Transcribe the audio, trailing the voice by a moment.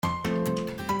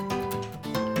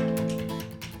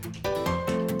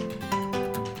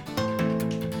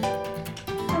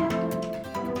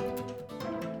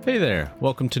Hey there,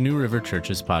 welcome to New River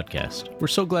Church's podcast. We're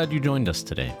so glad you joined us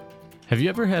today. Have you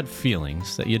ever had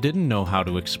feelings that you didn't know how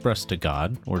to express to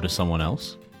God or to someone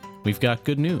else? We've got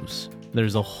good news.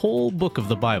 There's a whole book of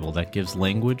the Bible that gives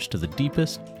language to the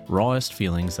deepest, rawest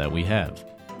feelings that we have,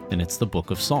 and it's the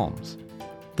book of Psalms.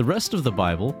 The rest of the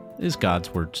Bible is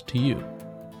God's words to you.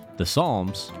 The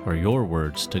Psalms are your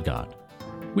words to God.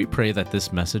 We pray that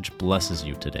this message blesses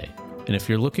you today. And if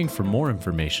you're looking for more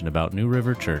information about New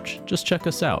River Church, just check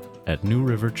us out at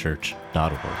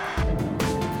newriverchurch.org.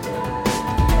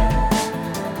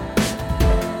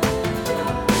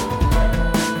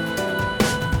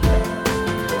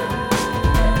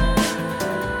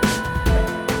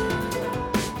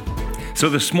 So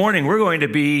this morning we're going to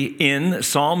be in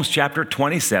Psalms chapter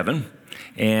 27.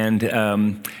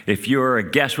 And if you're a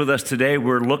guest with us today,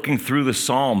 we're looking through the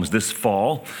Psalms this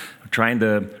fall, trying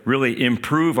to really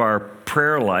improve our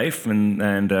prayer life.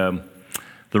 And the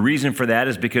reason for that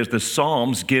is because the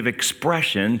Psalms give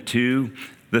expression to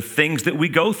the things that we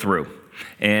go through.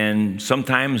 And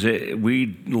sometimes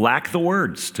we lack the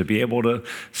words to be able to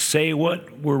say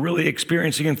what we're really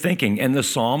experiencing and thinking. And the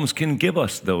Psalms can give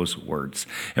us those words.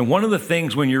 And one of the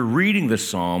things when you're reading the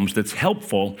Psalms that's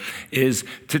helpful is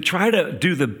to try to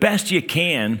do the best you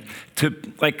can to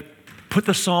put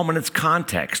the psalm in its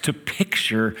context, to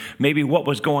picture maybe what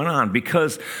was going on.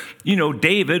 Because,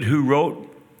 David, who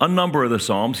wrote a number of the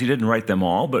Psalms, he didn't write them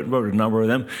all, but wrote a number of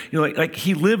them,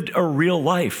 he lived a real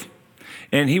life.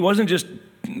 And he wasn't just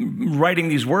writing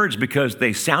these words because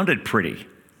they sounded pretty.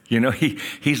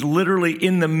 He's literally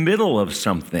in the middle of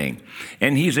something,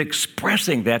 and he's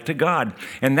expressing that to God.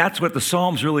 And that's what the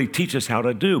Psalms really teach us how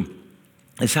to do,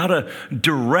 is how to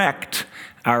direct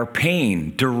our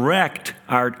pain, direct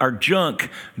our junk,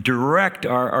 direct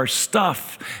our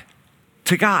stuff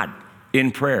to God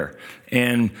in prayer.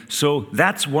 And so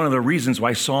that's one of the reasons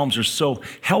why Psalms are so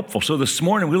helpful. So this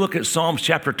morning we look at Psalms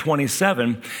chapter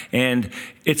 27, and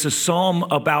it's a psalm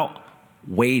about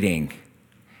waiting.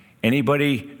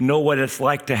 Anybody know what it's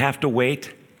like to have to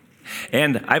wait?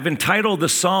 And I've entitled the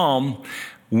psalm,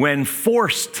 When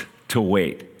Forced to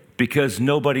Wait, because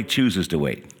nobody chooses to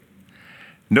wait.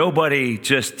 Nobody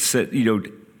just,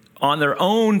 on their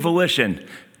own volition,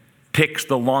 picks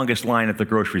the longest line at the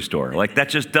grocery store. That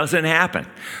just doesn't happen.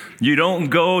 You don't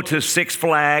go to Six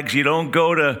Flags. You don't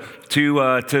go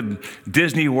to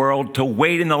Disney World to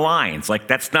wait in the lines.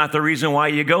 That's not the reason why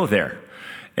you go there.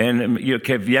 And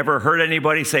have you ever heard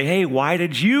anybody say, hey, why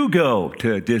did you go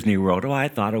to Disney World? Oh, I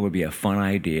thought it would be a fun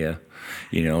idea,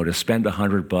 to spend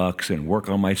 $100 and work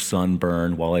on my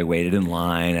sunburn while I waited in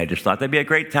line. I just thought that'd be a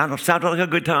great time. It sounded like a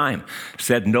good time.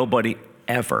 Said nobody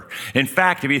ever. In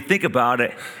fact, if you think about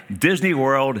it, Disney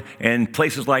World and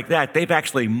places like that, they've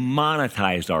actually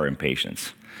monetized our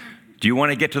impatience. Do you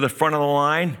want to get to the front of the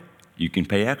line? You can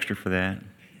pay extra for that.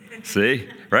 See?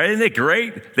 Right? Isn't it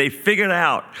great? They figured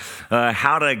out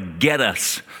how to get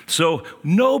us. So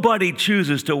nobody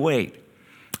chooses to wait.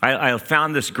 I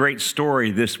found this great story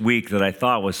this week that I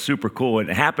thought was super cool. It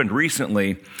happened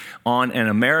recently on an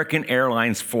American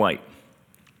Airlines flight.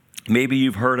 Maybe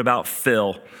you've heard about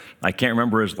Phil. I can't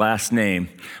remember his last name,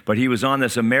 but he was on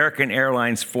this American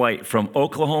Airlines flight from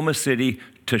Oklahoma City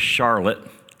to Charlotte.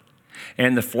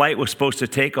 And the flight was supposed to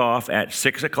take off at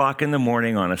 6 o'clock in the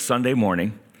morning on a Sunday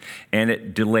morning. And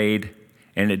it delayed,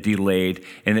 and it delayed,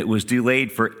 and it was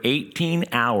delayed for 18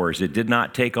 hours. It did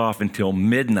not take off until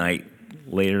midnight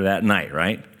later that night,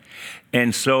 right?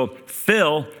 And so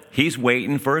Phil, he's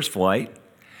waiting for his flight.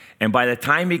 And by the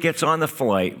time he gets on the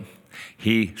flight,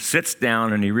 he sits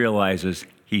down and he realizes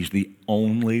he's the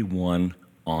only one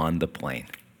on the plane.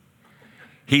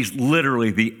 He's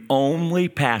literally the only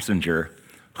passenger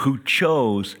who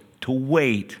chose to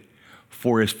wait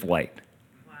for his flight.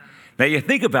 Wow. Now you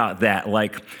think about that,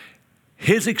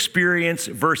 his experience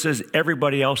versus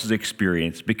everybody else's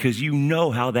experience, because you know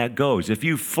how that goes. If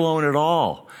you've flown at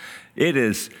all, it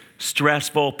is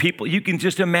stressful. People, you can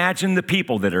just imagine the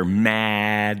people that are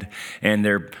mad and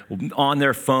they're on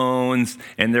their phones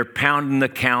and they're pounding the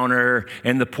counter,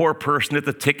 and the poor person at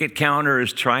the ticket counter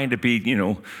is trying to be,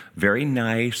 very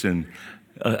nice and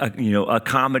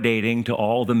accommodating to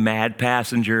all the mad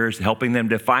passengers, helping them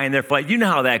to find their flight. You know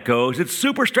how that goes. It's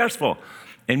super stressful.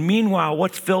 And meanwhile,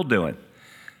 what's Phil doing?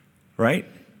 Right?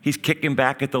 He's kicking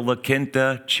back at the La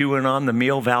Quinta, chewing on the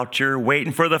meal voucher,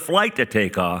 waiting for the flight to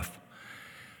take off.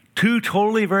 Two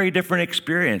totally very different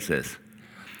experiences.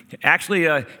 Actually,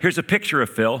 here's a picture of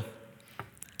Phil.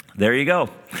 There you go.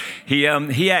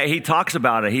 He talks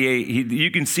about it.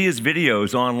 You can see his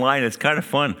videos online. It's kind of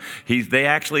fun. They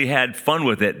actually had fun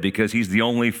with it because he's the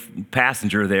only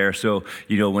passenger there. So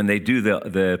when they do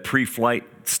the pre-flight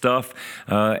stuff.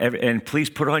 And please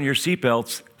put on your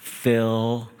seatbelts,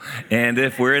 Phil. And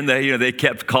if we're in the, they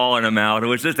kept calling him out. It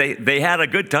was just, they had a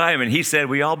good time. And he said,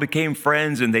 we all became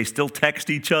friends and they still text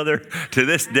each other to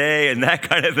this day and that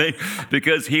kind of thing,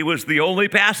 because he was the only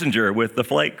passenger with the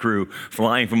flight crew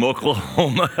flying from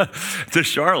Oklahoma to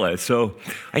Charlotte. So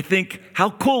I think, how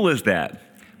cool is that?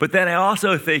 But then I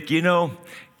also think, who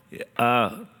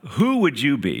would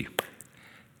you be?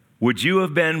 Would you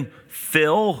have been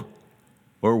Phil,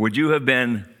 or would you have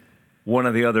been one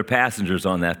of the other passengers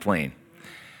on that plane?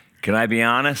 Can I be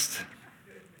honest?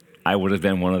 I would have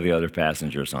been one of the other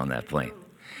passengers on that plane.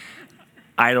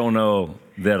 I don't know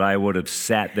that I would have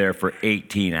sat there for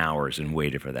 18 hours and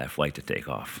waited for that flight to take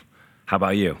off. How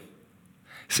about you?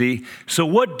 See, so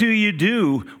what do you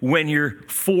do when you're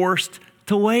forced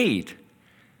to wait?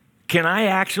 Can I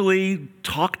actually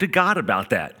talk to God about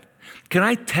that? Can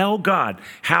I tell God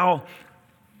how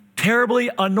terribly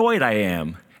annoyed I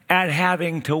am at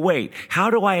having to wait? How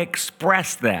do I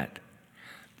express that?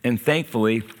 And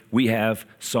thankfully, we have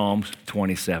Psalms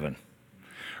 27,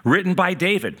 written by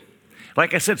David.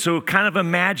 Like I said, so kind of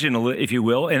imagine, if you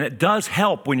will, and it does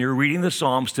help when you're reading the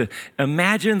Psalms to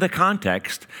imagine the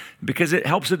context, because it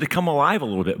helps it to come alive a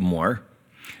little bit more.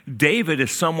 David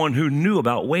is someone who knew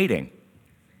about waiting.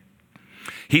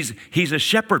 He's a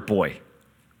shepherd boy.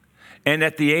 And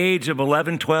at the age of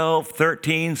 11, 12,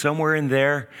 13, somewhere in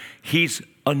there, he's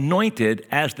anointed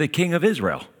as the king of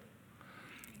Israel.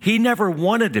 He never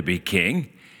wanted to be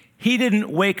king. He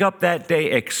didn't wake up that day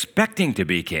expecting to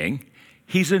be king.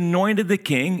 He's anointed the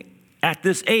king at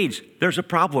this age. There's a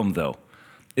problem, though.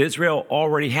 Israel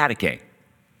already had a king.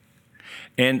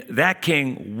 And that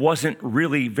king wasn't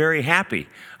really very happy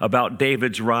about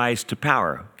David's rise to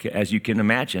power, as you can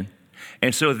imagine.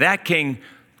 And so that king,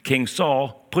 King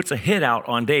Saul, puts a hit out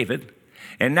on David.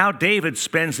 And now David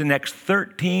spends the next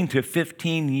 13 to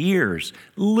 15 years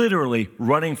literally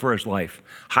running for his life,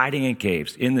 hiding in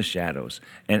caves, in the shadows,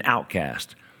 an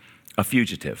outcast, a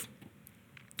fugitive.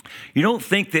 You don't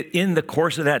think that in the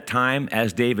course of that time,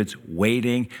 as David's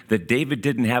waiting, that David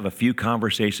didn't have a few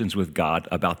conversations with God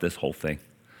about this whole thing?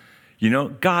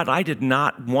 God, I did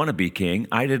not want to be king.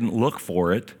 I didn't look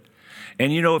for it.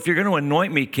 And if you're going to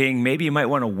anoint me king, maybe you might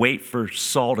want to wait for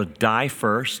Saul to die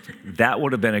first. That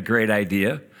would have been a great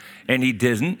idea. And he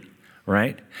didn't,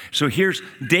 right? So here's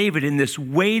David in this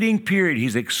waiting period.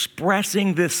 He's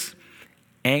expressing this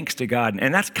angst to God.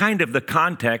 And that's kind of the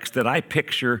context that I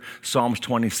picture Psalms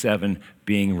 27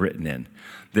 being written in.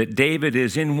 That David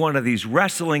is in one of these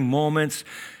wrestling moments.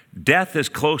 Death is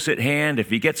close at hand. If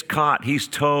he gets caught, he's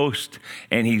toast.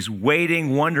 And he's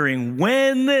waiting, wondering,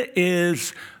 when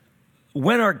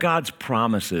are God's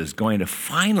promises going to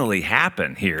finally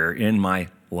happen here in my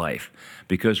life?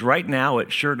 Because right now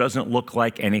it sure doesn't look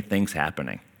like anything's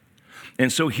happening.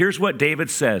 And so here's what David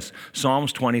says,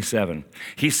 Psalms 27.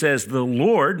 He says, "The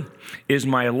Lord is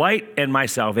my light and my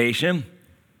salvation.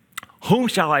 Whom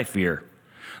shall I fear?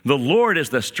 The Lord is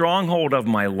the stronghold of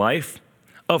my life.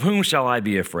 Of whom shall I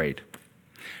be afraid?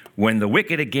 When the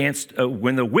wicked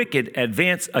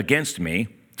advance against me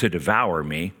to devour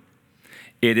me,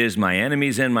 it is my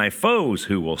enemies and my foes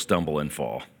who will stumble and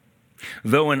fall.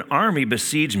 Though an army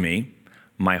besiege me,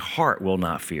 my heart will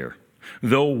not fear.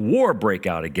 Though war break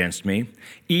out against me,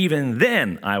 even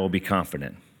then I will be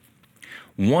confident.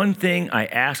 One thing I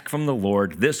ask from the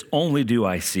Lord, this only do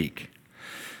I seek,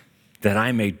 that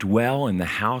I may dwell in the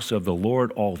house of the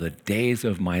Lord all the days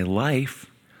of my life.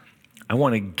 I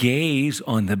want to gaze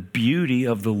on the beauty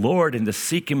of the Lord and to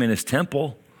seek him in his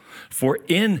temple. For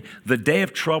in the day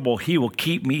of trouble, he will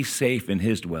keep me safe in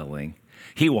his dwelling.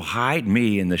 He will hide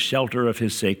me in the shelter of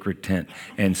his sacred tent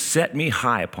and set me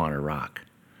high upon a rock.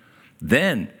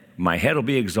 Then my head will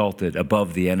be exalted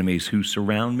above the enemies who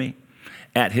surround me.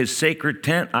 At his sacred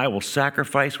tent, I will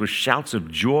sacrifice with shouts of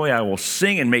joy. I will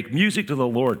sing and make music to the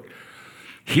Lord.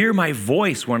 Hear my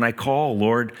voice when I call,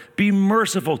 Lord. Be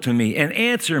merciful to me and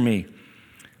answer me.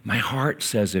 My heart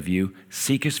says of you,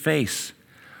 seek his face.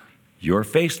 Your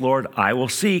face, Lord, I will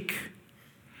seek.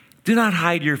 Do not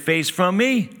hide your face from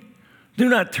me. Do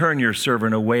not turn your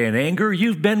servant away in anger.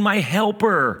 You've been my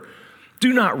helper.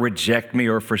 Do not reject me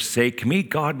or forsake me,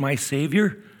 God, my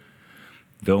Savior.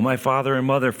 Though my father and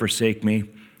mother forsake me,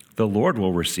 the Lord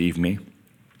will receive me.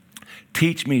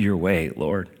 Teach me your way,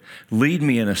 Lord. Lead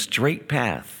me in a straight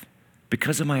path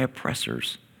because of my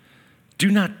oppressors.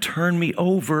 Do not turn me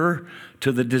over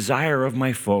to the desire of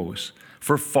my foes,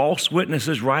 for false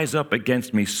witnesses rise up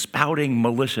against me, spouting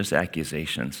malicious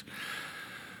accusations.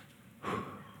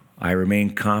 I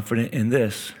remain confident in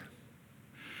this.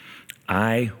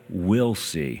 I will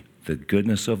see the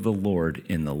goodness of the Lord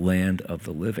in the land of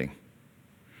the living.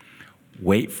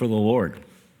 Wait for the Lord.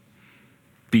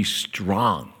 Be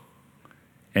strong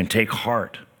and take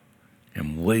heart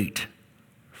and wait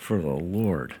for the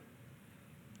Lord.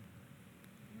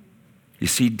 You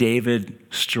see David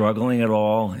struggling at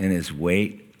all in his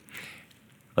wait?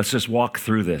 Let's just walk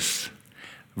through this.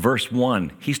 Verse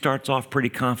 1, he starts off pretty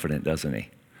confident, doesn't he?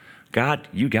 God,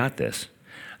 you got this.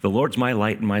 The Lord's my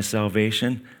light and my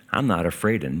salvation. I'm not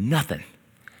afraid of nothing.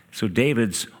 So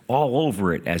David's all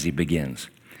over it as he begins.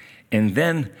 And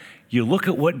then you look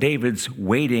at what David's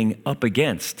waiting up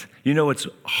against. You know, it's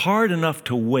hard enough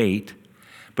to wait,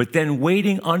 but then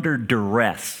waiting under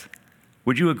duress.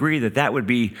 Would you agree that that would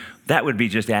be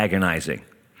just agonizing?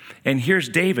 And here's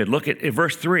David. Look at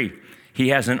verse 3. He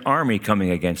has an army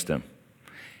coming against him.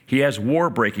 He has war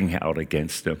breaking out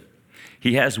against him.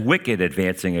 He has wicked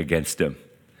advancing against him.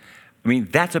 I mean,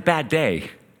 that's a bad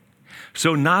day.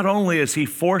 So not only is he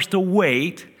forced to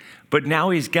wait, but now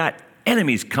he's got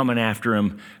enemies coming after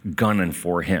him, gunning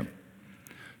for him.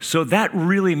 So that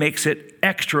really makes it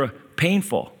extra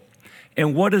painful.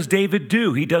 And what does David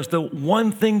do? He does the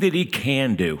one thing that he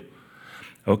can do.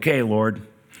 Okay, Lord,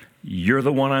 you're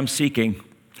the one I'm seeking.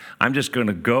 I'm just going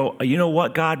to go. You know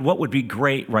what, God? What would be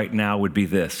great right now would be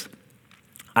this.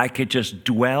 I could just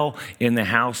dwell in the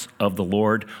house of the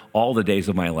Lord all the days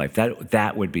of my life.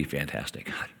 That would be fantastic,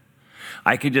 God.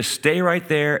 I could just stay right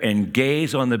there and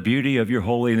gaze on the beauty of your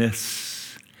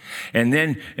holiness. And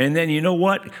then you know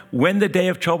what? When the day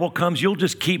of trouble comes, you'll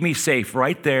just keep me safe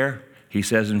right there, he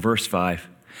says in verse 5.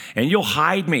 And you'll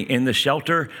hide me in the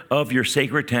shelter of your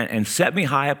sacred tent and set me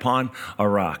high upon a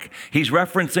rock. He's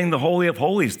referencing the Holy of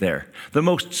Holies there, the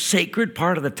most sacred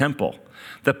part of the temple.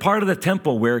 The part of the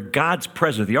temple where God's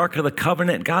presence, the Ark of the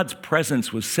Covenant, God's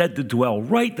presence was said to dwell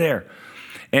right there.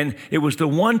 And it was the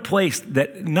one place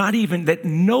that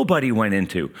nobody went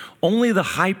into. Only the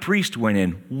high priest went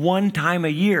in one time a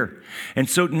year. And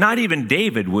so not even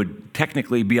David would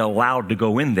technically be allowed to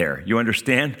go in there. You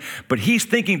understand? But he's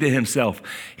thinking to himself,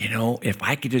 you know, if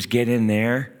I could just get in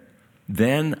there,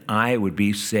 then I would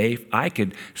be safe. I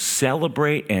could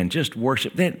celebrate and just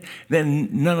worship. Then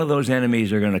none of those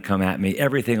enemies are going to come at me.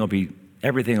 Everything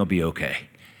will be okay.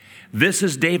 This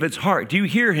is David's heart. Do you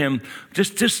hear him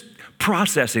just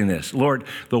processing this? Lord,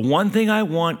 the one thing I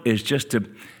want is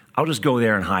I'll just go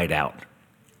there and hide out.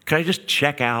 Can I just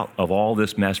check out of all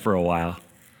this mess for a while?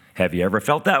 Have you ever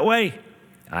felt that way?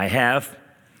 I have.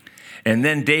 And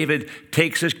then David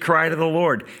takes his cry to the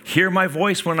Lord. Hear my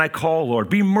voice when I call, Lord.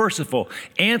 Be merciful.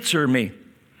 Answer me.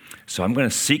 So I'm going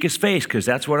to seek his face because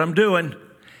that's what I'm doing.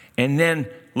 And then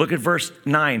look at verse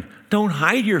 9. Don't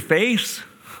hide your face.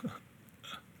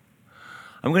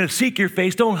 I'm going to seek your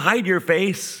face. Don't hide your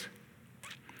face.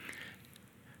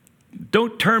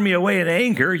 Don't turn me away in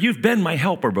anger. You've been my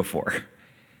helper before.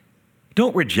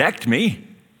 Don't reject me.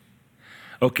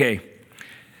 Okay.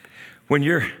 When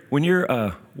you're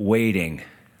waiting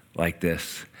like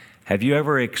this, have you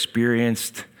ever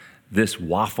experienced this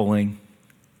waffling?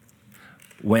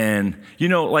 When,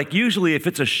 like usually if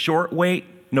it's a short wait,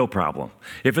 no problem.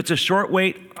 If it's a short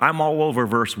wait, I'm all over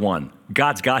verse 1.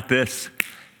 God's got this.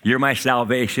 You're my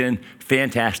salvation.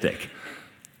 Fantastic.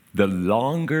 The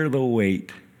longer the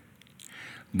wait,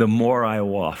 the more I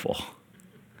waffle.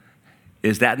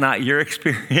 Is that not your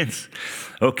experience?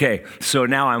 Okay, so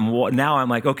now I'm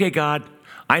like, okay, God,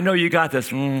 I know you got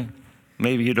this.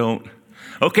 Maybe you don't.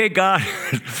 Okay, God,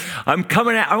 I'm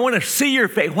coming out. I want to see your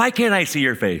face. Why can't I see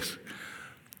your face?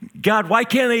 God, why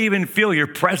can't I even feel your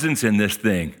presence in this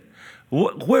thing?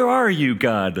 Where are you,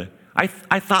 God? I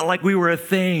thought like we were a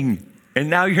thing,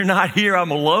 and now you're not here.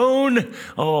 I'm alone.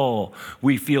 Oh,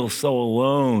 we feel so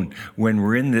alone when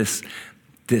we're in this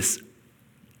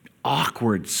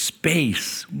awkward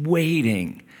space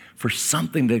waiting for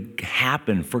something to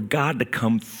happen, for God to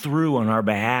come through on our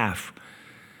behalf.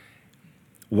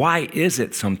 Why is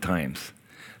it sometimes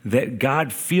that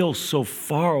God feels so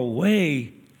far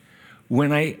away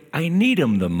when I need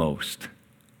him the most?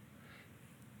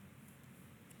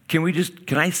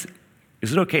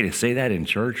 Is it okay to say that in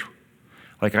church?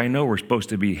 Like, I know we're supposed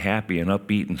to be happy and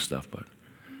upbeat and stuff, but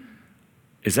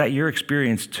is that your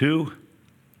experience too?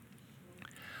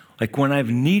 Like when I've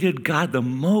needed God the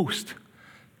most,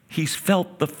 he's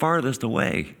felt the farthest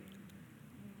away.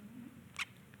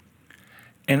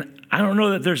 And I don't know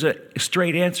that there's a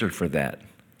straight answer for that,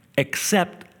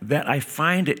 except that I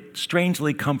find it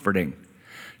strangely comforting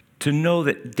to know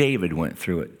that David went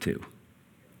through it too.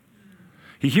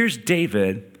 Here's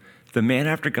David, the man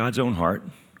after God's own heart,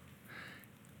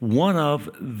 one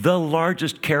of the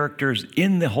largest characters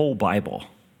in the whole Bible.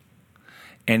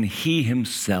 And he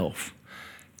himself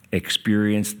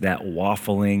experienced that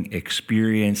waffling,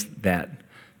 experienced that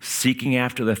seeking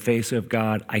after the face of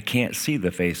God. I can't see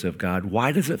the face of God.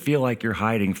 Why does it feel like you're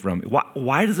hiding from me?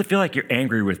 Why does it feel like you're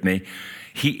angry with me?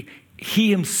 He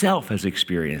himself has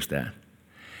experienced that.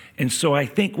 And so I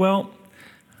think, well,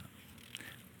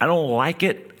 I don't like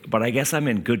it, but I guess I'm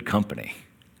in good company.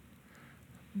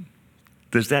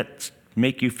 Does that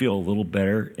make you feel a little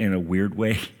better in a weird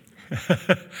way?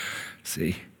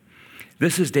 See,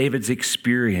 this is David's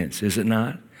experience, is it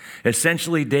not?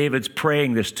 Essentially, David's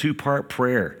praying this two-part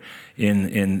prayer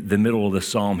in the middle of the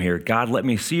psalm here. God, let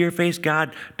me see your face.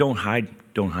 God, don't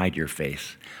hide your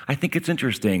face. I think it's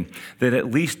interesting that at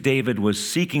least David was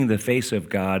seeking the face of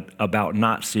God about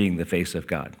not seeing the face of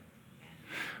God.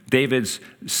 David's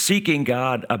seeking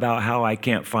God about how I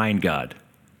can't find God.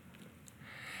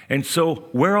 And so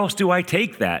where else do I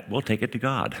take that? Well, take it to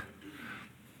God.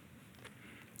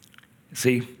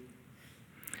 See,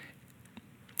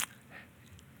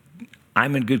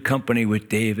 I'm in good company with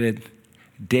David.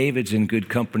 David's in good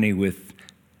company with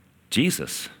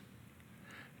Jesus.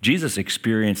 Jesus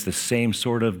experienced the same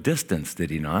sort of distance, did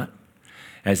he not?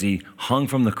 As he hung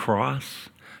from the cross,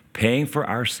 paying for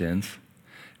our sins,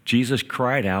 Jesus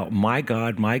cried out, my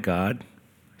God,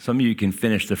 some of you can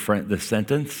finish the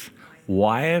sentence,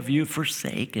 why have you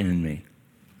forsaken me?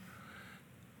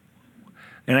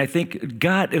 And I think,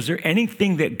 God, is there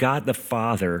anything that God the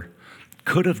Father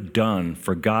could have done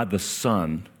for God the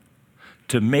Son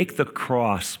to make the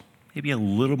cross maybe a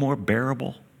little more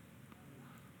bearable?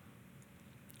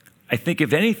 I think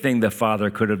if anything the Father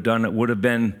could have done, it would have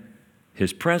been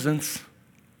his presence.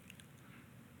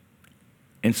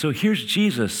 And so here's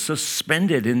Jesus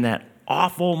suspended in that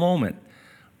awful moment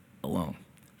alone,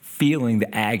 feeling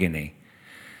the agony.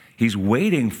 He's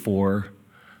waiting for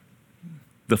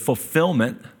the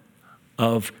fulfillment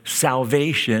of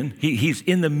salvation. He's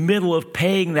in the middle of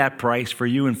paying that price for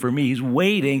you and for me. He's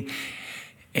waiting,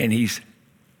 and he's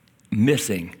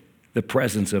missing the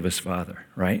presence of his Father,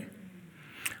 right?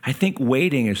 I think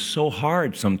waiting is so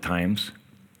hard sometimes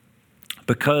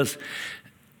because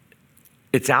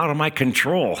it's out of my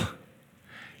control.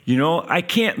 You know, I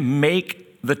can't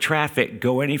make the traffic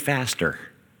go any faster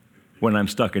when I'm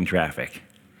stuck in traffic.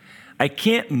 I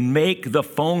can't make the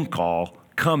phone call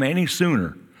come any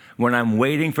sooner when I'm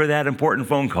waiting for that important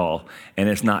phone call and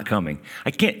it's not coming. I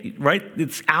can't, right?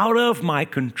 It's out of my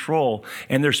control.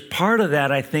 And there's part of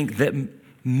that, I think, that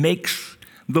makes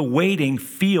the waiting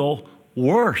feel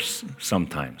worse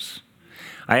sometimes.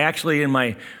 I actually, in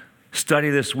my study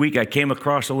this week, I came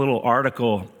across a little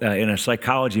article in a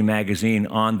psychology magazine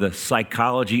on the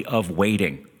psychology of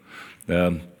waiting.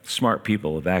 Smart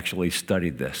people have actually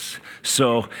studied this.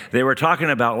 So they were talking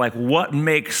about like what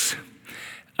makes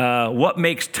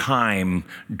time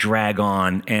drag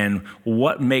on and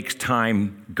what makes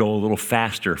time go a little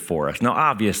faster for us. Now,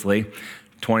 obviously,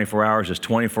 24 hours is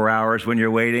 24 hours when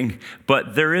you're waiting,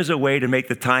 but there is a way to make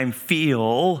the time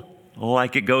feel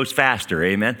like it goes faster,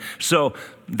 amen? So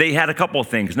they had a couple of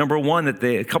things. Number one,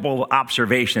 a couple of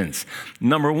observations.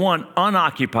 Number one,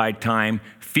 unoccupied time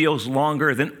feels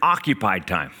longer than occupied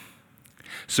time.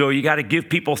 So you got to give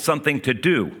people something to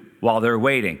do while they're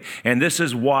waiting. And this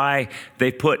is why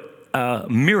they put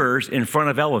mirrors in front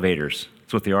of elevators.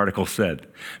 That's what the article said.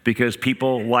 Because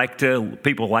people like to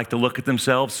look at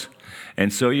themselves.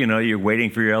 And so, you know, you're waiting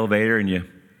for your elevator and you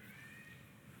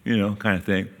know, kind of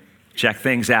thing. Check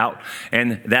things out,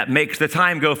 and that makes the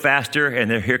time go faster, and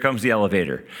here comes the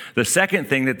elevator. The second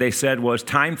thing that they said was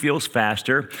time feels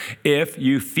faster if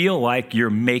you feel like you're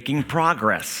making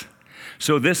progress.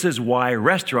 So this is why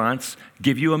restaurants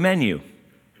give you a menu.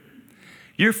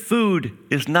 Your food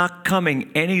is not coming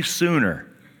any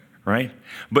sooner, right?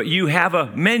 But you have a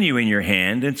menu in your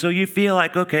hand, and so you feel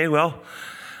like, okay, well,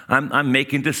 I'm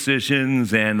making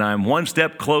decisions, and I'm one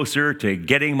step closer to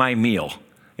getting my meal.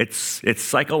 It's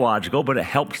psychological, but it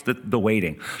helps the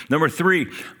waiting. Number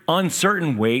three,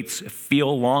 uncertain waits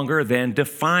feel longer than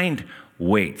defined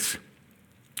waits.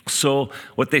 So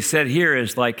what they said here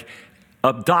is like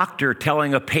a doctor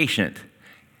telling a patient,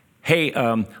 hey,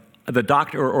 the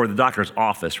doctor, or the doctor's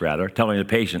office rather, telling the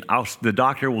patient, the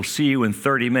doctor will see you in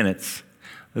 30 minutes.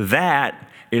 That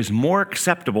is more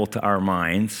acceptable to our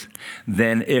minds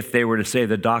than if they were to say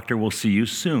the doctor will see you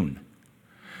soon.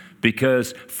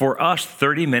 Because for us,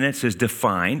 30 minutes is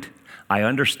defined. I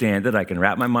understand it. I can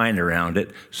wrap my mind around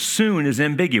it. Soon is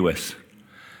ambiguous.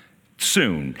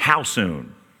 Soon. How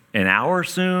soon? An hour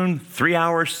soon? 3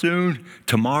 hours soon?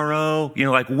 Tomorrow? You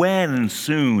know, like when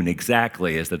soon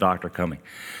exactly is the doctor coming?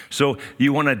 So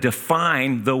you want to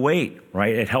define the wait,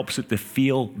 right? It helps it to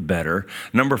feel better.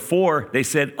 Number four, they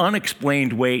said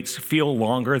unexplained waits feel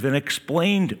longer than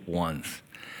explained ones.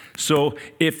 So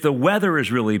if the weather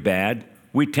is really bad,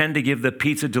 we tend to give the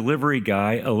pizza delivery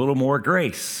guy a little more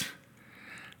grace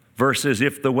versus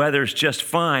if the weather's just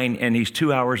fine and he's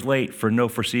 2 hours late for no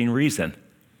foreseen reason.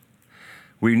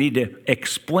 We need to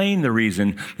explain the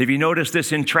reason. If you notice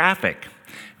this in traffic,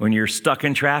 when you're stuck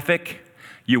in traffic,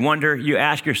 you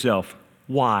ask yourself,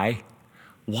 why?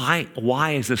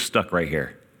 Why is this stuck right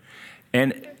here?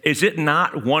 And is it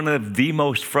not one of the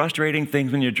most frustrating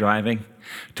things when you're driving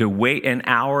to wait an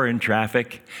hour in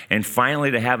traffic and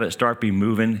finally to have it start be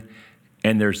moving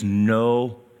and there's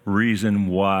no reason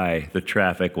why the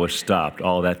traffic was stopped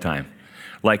all that time?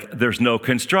 Like there's no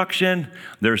construction,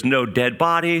 there's no dead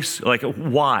bodies. Like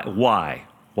why?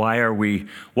 Why are we,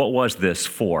 what was this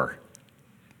for?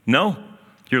 No?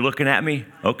 You're looking at me?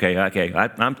 Okay.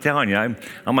 I'm telling you,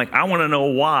 I'm like, I want to know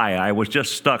why I was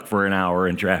just stuck for an hour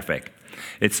in traffic.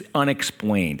 It's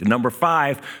unexplained. Number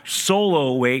 5,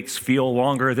 solo waits feel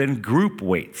longer than group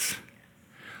waits.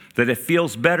 That it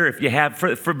feels better if you have,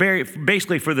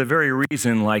 basically for the very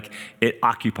reason, like it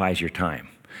occupies your time.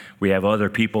 We have other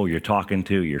people you're talking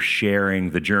to, you're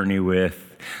sharing the journey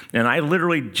with. And I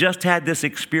literally just had this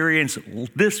experience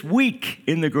this week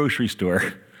in the grocery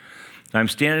store. I'm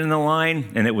standing in the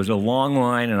line, and it was a long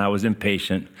line, and I was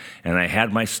impatient, and I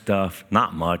had my stuff,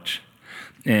 not much,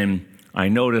 and I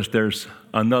noticed there's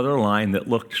another line that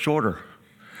looked shorter.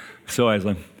 So I was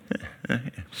like,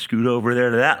 scoot over there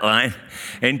to that line,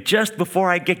 and just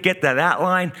before I get to that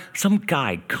line, some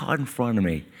guy caught in front of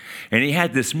me, and he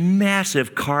had this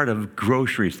massive cart of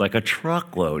groceries, like a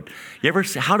truckload. You ever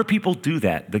see, how do people do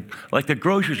that? The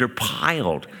groceries are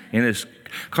piled in this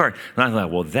cart. And I thought,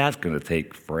 well, that's going to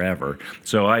take forever.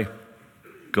 So I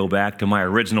go back to my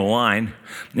original line,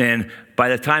 and by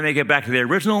the time I get back to the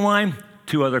original line,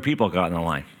 2 other people got in the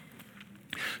line.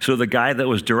 So the guy that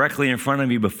was directly in front of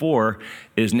me before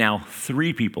is now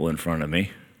 3 people in front of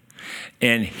me,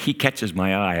 and he catches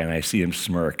my eye, and I see him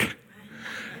smirk.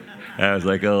 I was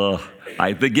like, oh,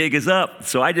 the gig is up.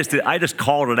 So I just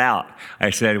called it out. I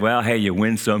said, well, hey, you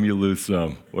win some, you lose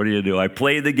some. What do? I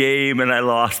played the game and I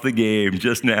lost the game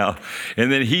just now.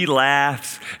 And then he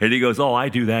laughs and he goes, oh, I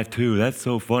do that too. That's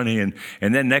so funny. And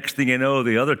then next thing you know,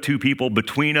 the other 2 people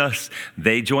between us,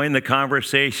 they join the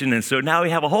conversation. And so now we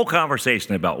have a whole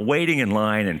conversation about waiting in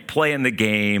line and playing the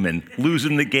game and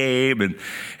losing the game.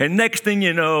 And next thing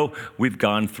you know, we've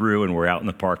gone through and we're out in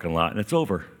the parking lot and it's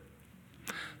over.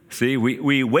 See,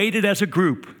 we waited as a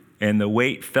group, and the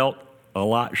wait felt a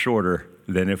lot shorter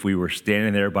than if we were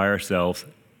standing there by ourselves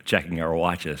checking our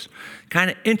watches.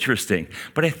 Kind of interesting.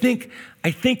 But I think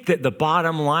that the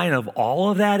bottom line of all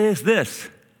of that is this,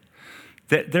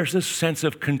 that there's a sense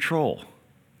of control.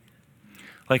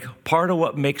 Like part of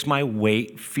what makes my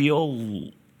wait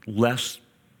feel less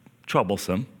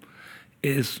troublesome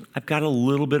is I've got a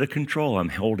little bit of control. I'm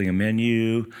holding a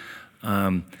menu.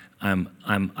 I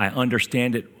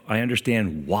understand it. I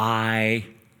understand why.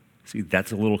 See,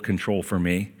 that's a little control for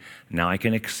me. Now I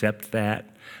can accept that.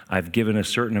 I've given a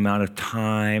certain amount of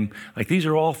time. Like these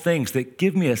are all things that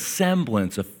give me a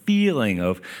semblance, a feeling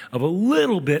of a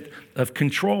little bit of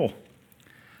control.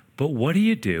 But what do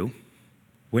you do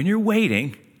when you're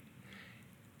waiting?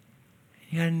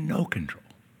 You have no control.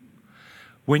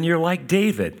 When you're like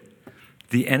David,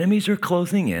 the enemies are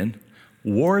closing in,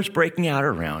 war is breaking out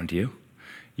around you,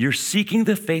 you're seeking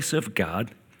the face of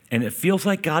God, and it feels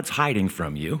like God's hiding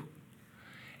from you.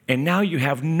 And now you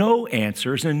have no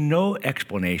answers and no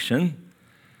explanation,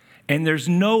 and there's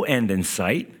no end in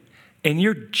sight, and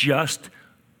you're just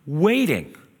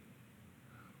waiting.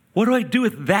 What do I do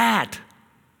with that?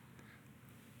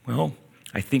 Well,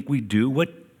 I think we do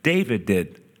what David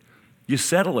did. You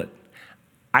settle it.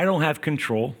 I don't have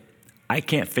control. I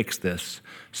can't fix this,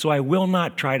 so I will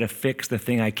not try to fix the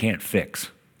thing I can't fix.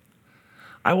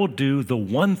 I will do the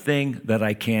one thing that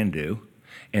I can do,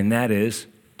 and that is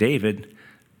David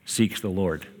seeks the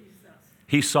Lord.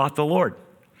 He sought the Lord.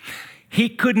 He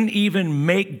couldn't even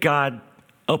make God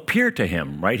appear to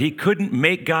him, right? He couldn't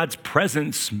make God's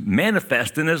presence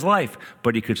manifest in his life,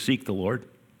 but he could seek the Lord.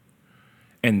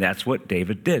 And that's what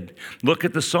David did. Look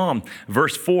at the Psalm,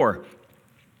 verse 4.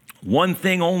 One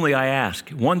thing only I ask,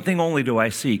 one thing only do I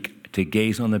seek, to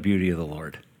gaze on the beauty of the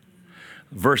Lord.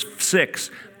 Verse 6,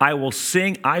 I will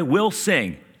sing.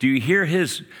 Do you hear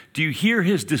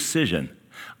his decision?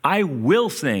 I will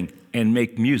sing and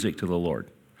make music to the Lord.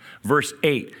 Verse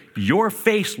 8, your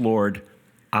face, Lord,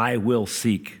 I will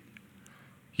seek.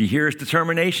 You hear his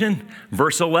determination?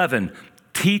 Verse 11,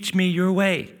 teach me your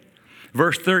way.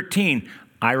 Verse 13,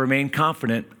 I remain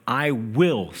confident. I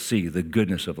will see the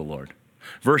goodness of the Lord.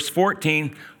 Verse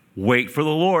 14, wait for the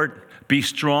Lord. Be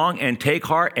strong and take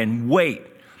heart and wait.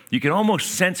 You can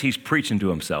almost sense he's preaching to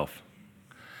himself.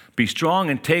 Be strong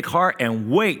and take heart and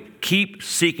wait. Keep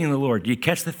seeking the Lord. Do you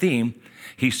catch the theme?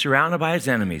 He's surrounded by his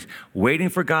enemies, waiting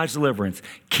for God's deliverance.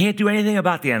 Can't do anything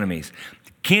about the enemies.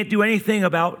 Can't do anything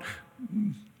about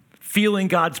feeling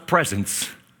God's presence.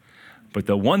 But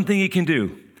the one thing he can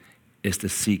do is to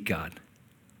seek God.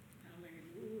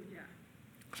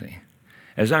 See,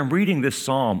 as I'm reading this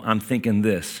psalm, I'm thinking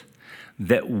this,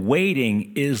 that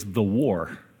waiting is the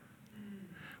war.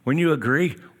 When you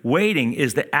agree, waiting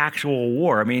is the actual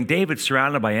war. I mean, David's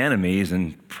surrounded by enemies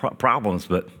and problems,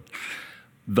 but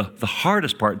the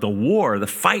hardest part, the war, the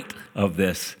fight of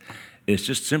this is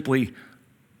just simply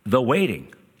the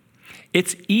waiting.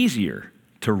 It's easier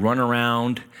to run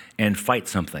around and fight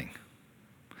something.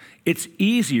 It's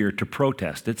easier to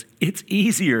protest. It's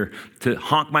easier to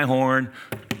honk my horn,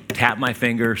 tap my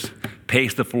fingers,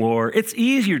 pace the floor. It's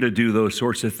easier to do those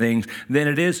sorts of things than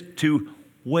it is to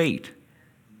wait.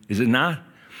 Is it not?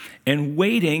 And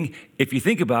waiting, if you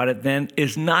think about it, then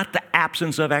is not the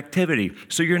absence of activity.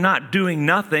 So you're not doing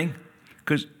nothing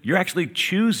because you're actually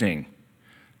choosing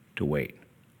to wait.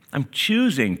 I'm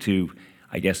choosing to,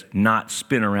 I guess, not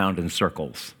spin around in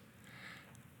circles.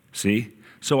 See?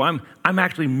 So I'm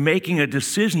actually making a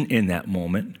decision in that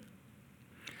moment.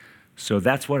 So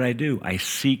that's what I do. I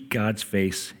seek God's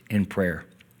face in prayer.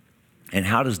 And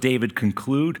how does David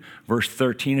conclude? Verse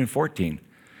 13 and 14.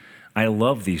 I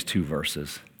love these two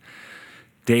verses.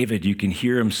 David, you can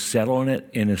hear him settling it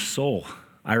in his soul.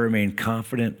 I remain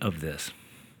confident of this.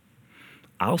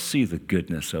 I'll see the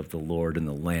goodness of the Lord in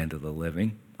the land of the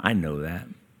living. I know that.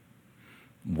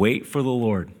 Wait for the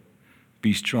Lord.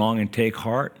 Be strong and take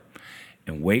heart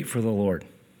and wait for the Lord.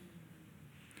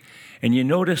 And you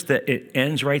notice that it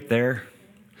ends right there.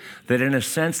 That in a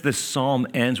sense, this psalm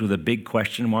ends with a big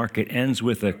question mark. It ends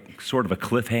with a sort of a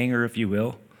cliffhanger, if you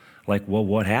will. Like, well,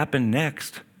 what happened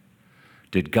next?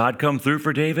 Did God come through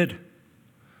for David?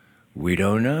 We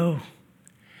don't know.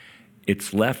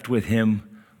 It's left with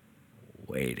him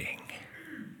waiting.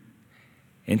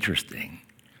 Interesting.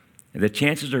 The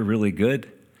chances are really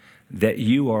good that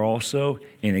you are also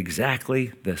in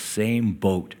exactly the same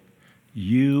boat.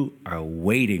 You are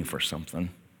waiting for something.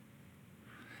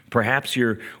 Perhaps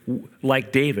you're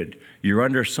like David. You're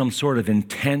under some sort of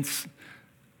intense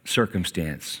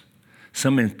circumstance,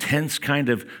 some intense kind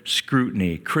of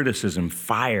scrutiny, criticism,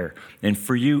 fire. And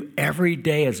for you, every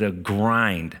day is a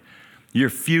grind. Your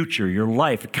future, your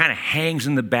life, it kind of hangs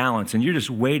in the balance, and you're just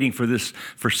waiting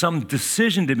for some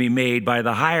decision to be made by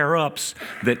the higher ups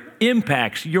that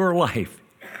impacts your life.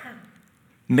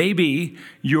 Maybe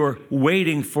you're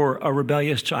waiting for a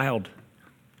rebellious child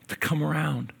to come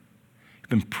around. You've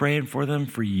been praying for them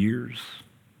for years.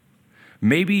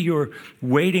 Maybe you're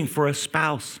waiting for a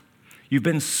spouse. You've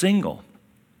been single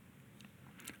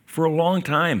for a long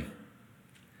time,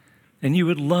 and you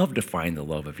would love to find the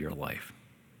love of your life.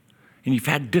 And you've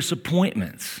had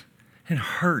disappointments and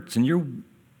hurts, and you're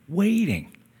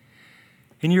waiting.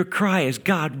 And your cry is,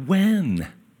 God,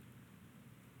 when?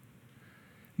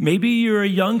 Maybe you're a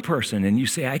young person and you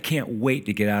say, I can't wait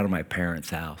to get out of my parents'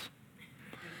 house.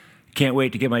 Can't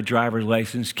wait to get my driver's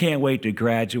license. Can't wait to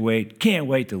graduate. Can't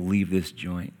wait to leave this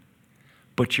joint.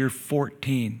 But you're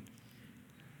 14.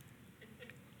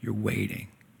 You're waiting.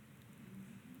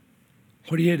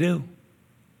 What do you do?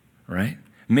 Right?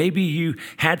 Maybe you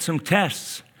had some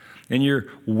tests and you're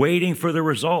waiting for the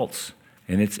results,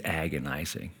 and it's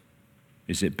agonizing.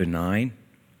 Is it benign?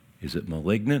 Is it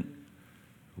malignant?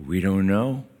 We don't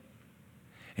know.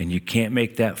 And you can't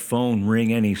make that phone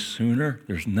ring any sooner.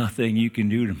 There's nothing you can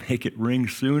do to make it ring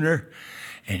sooner,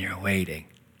 and you're waiting.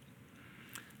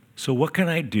 So what can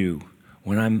I do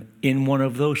when I'm in one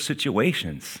of those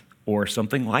situations or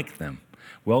something like them?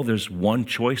 Well, there's one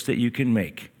choice that you can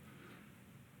make.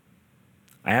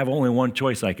 I have only one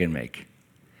choice I can make.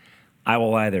 I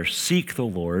will either seek the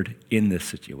Lord in this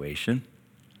situation,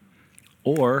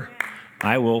 or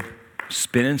I will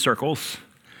spin in circles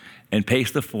and pace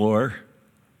the floor,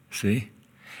 see?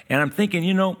 And I'm thinking,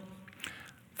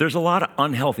 there's a lot of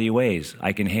unhealthy ways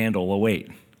I can handle a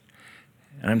wait.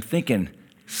 And I'm thinking,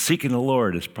 seeking the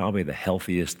Lord is probably the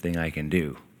healthiest thing I can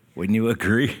do. Wouldn't you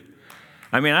agree?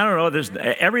 I mean, I don't know,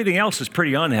 everything else is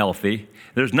pretty unhealthy.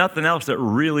 There's nothing else that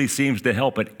really seems to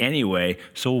help it anyway,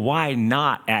 so why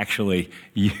not actually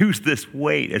use this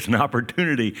wait as an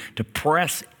opportunity to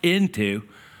press into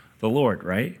the Lord,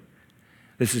 right?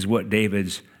 This is what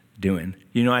David's doing.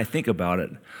 I think about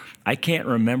it. I can't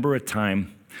remember a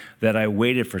time that I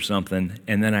waited for something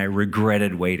and then I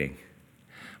regretted waiting.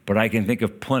 But I can think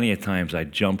of plenty of times I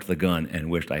jumped the gun and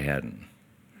wished I hadn't.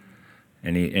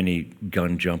 Any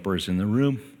gun jumpers in the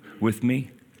room with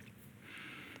me?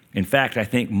 In fact, I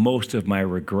think most of my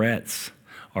regrets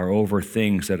are over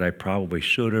things that I probably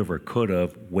should have or could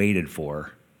have waited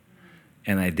for,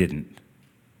 and I didn't.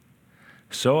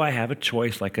 So I have a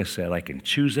choice, like I said. I can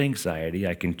choose anxiety.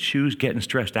 I can choose getting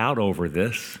stressed out over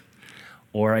this,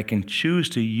 or I can choose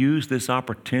to use this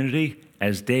opportunity,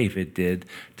 as David did,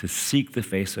 to seek the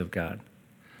face of God.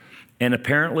 And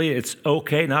apparently it's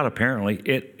okay, not apparently,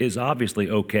 it is obviously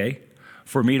okay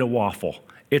for me to waffle.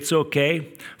 It's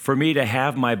okay for me to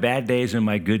have my bad days and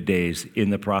my good days in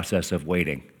the process of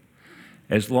waiting.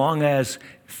 As long as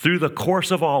through the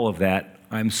course of all of that,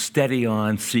 I'm steady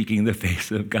on seeking the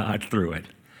face of God through it.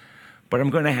 But I'm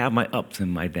going to have my ups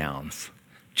and my downs,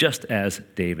 just as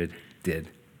David did.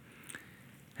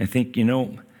 I think,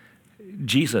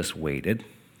 Jesus waited.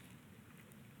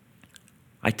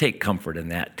 I take comfort in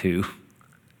that too,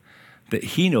 that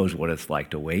he knows what it's like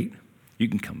to wait. You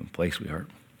can come and play, sweetheart.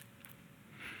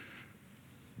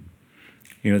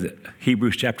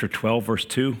 Hebrews chapter 12, verse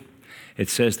 2, it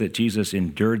says that Jesus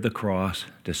endured the cross,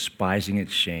 despising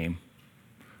its shame.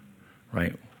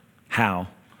 Right? How?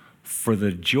 For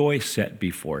the joy set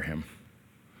before him.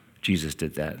 Jesus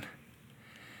did that.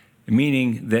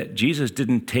 Meaning that Jesus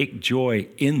didn't take joy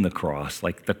in the cross.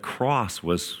 Like the cross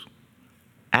was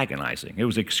agonizing. It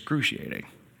was excruciating.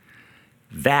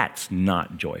 That's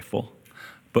not joyful.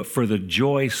 But for the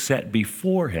joy set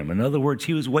before him. In other words,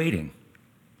 he was waiting.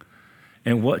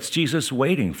 And what's Jesus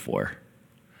waiting for?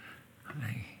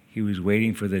 He was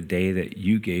waiting for the day that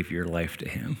you gave your life to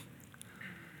him.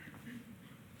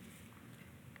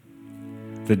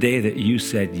 The day that you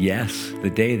said yes, the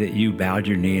day that you bowed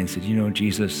your knee and said,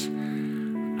 Jesus,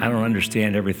 I don't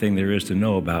understand everything there is to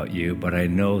know about you, but I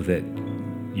know that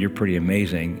you're pretty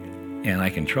amazing and I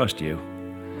can trust you.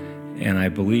 And I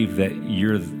believe that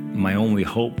you're my only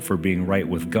hope for being right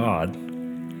with God.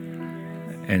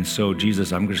 And so,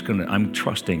 Jesus, I'm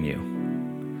trusting you.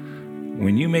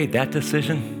 When you made that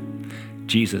decision,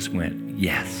 Jesus went,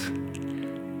 yes,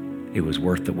 it was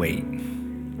worth the wait.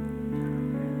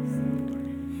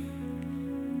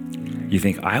 You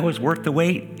think I was worth the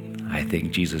wait? I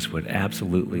think Jesus would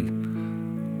absolutely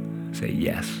say,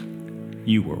 yes,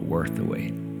 you were worth the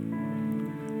wait.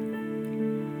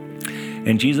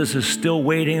 And Jesus is still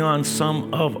waiting on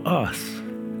some of us,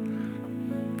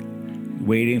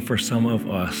 waiting for some of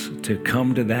us to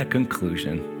come to that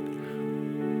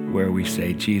conclusion where we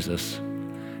say, Jesus,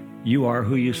 you are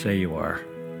who you say you are.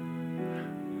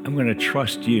 I'm going to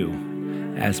trust you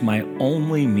as my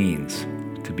only means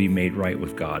to be made right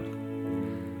with God.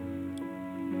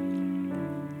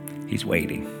 He's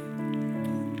waiting.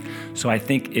 So I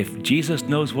think if Jesus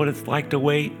knows what it's like to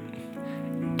wait,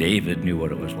 David knew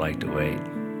what it was like to wait.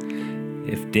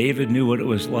 If David knew what it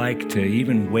was like to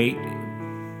even wait,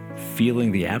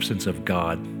 feeling the absence of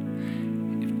God,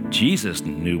 if Jesus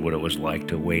knew what it was like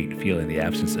to wait, feeling the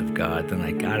absence of God, then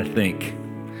I gotta think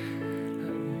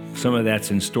some of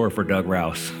that's in store for Doug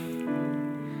Rouse.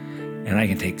 And I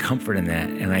can take comfort in that,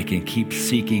 and I can keep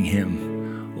seeking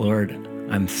him. Lord,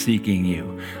 I'm seeking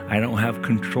you. I don't have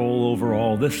control over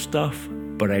all this stuff,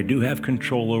 but I do have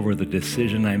control over the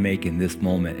decision I make in this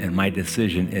moment. And my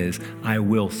decision is I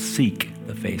will seek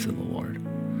the face of the Lord.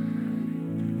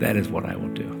 That is what I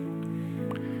will do.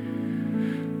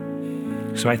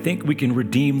 So I think we can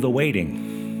redeem the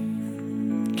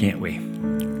waiting, can't we?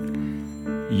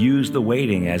 Use the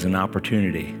waiting as an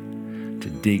opportunity to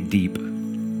dig deep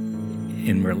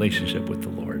in relationship with the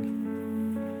Lord.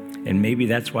 And maybe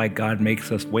that's why God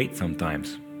makes us wait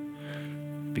sometimes,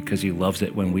 because he loves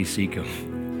it when we seek him.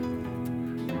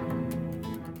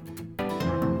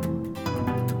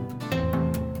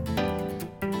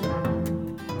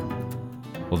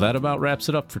 Well, that about wraps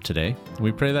it up for today.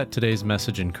 We pray that today's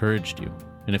message encouraged you.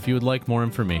 And if you would like more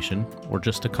information or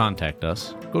just to contact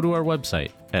us, go to our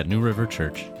website at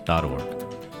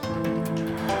newriverchurch.org.